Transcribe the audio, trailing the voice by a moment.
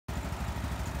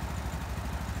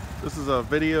This is a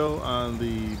video on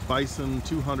the Bison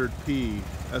 200P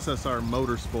Ssr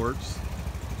Motorsports.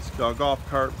 It's a golf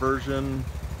cart version,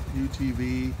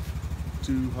 UTV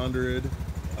 200,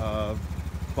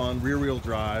 fun rear-wheel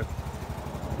drive,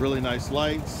 really nice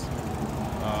lights.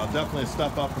 Definitely a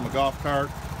step up from a golf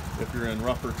cart if you're in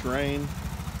rougher terrain.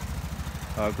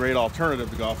 Great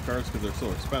alternative to golf carts because they're so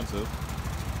expensive.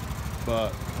 But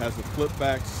has a flip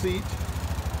back seat.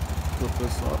 Flip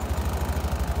this up.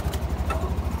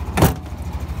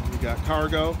 We got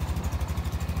cargo,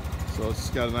 so it's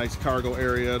got a nice cargo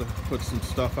area to put some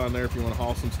stuff on there if you want to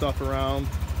haul some stuff around.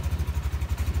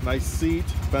 Nice seat,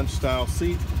 bench style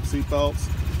seat belts,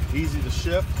 easy to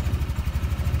shift.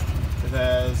 It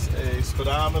has a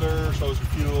speedometer, shows your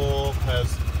fuel, has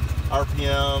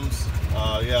RPMs,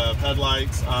 you have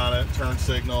headlights on it, turn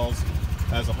signals,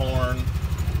 has a horn,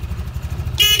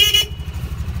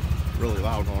 really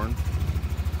loud horn.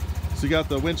 So you got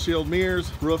the windshield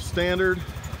mirrors, roof standard,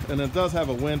 and it does have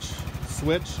a winch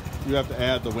switch. You have to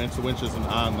add the winch isn't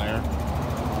on there.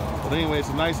 But anyway, it's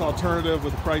a nice alternative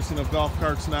with the pricing of golf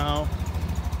carts now.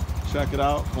 Check it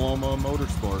out, Ssr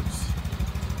Motorsports.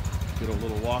 Get a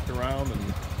little walk around and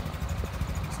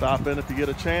stop in if you get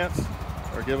a chance,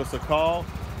 or give us a call.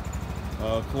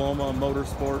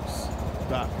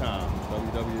 SrMotorsports.com,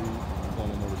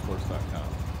 www.SrMotorsports.com.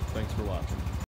 Thanks for watching.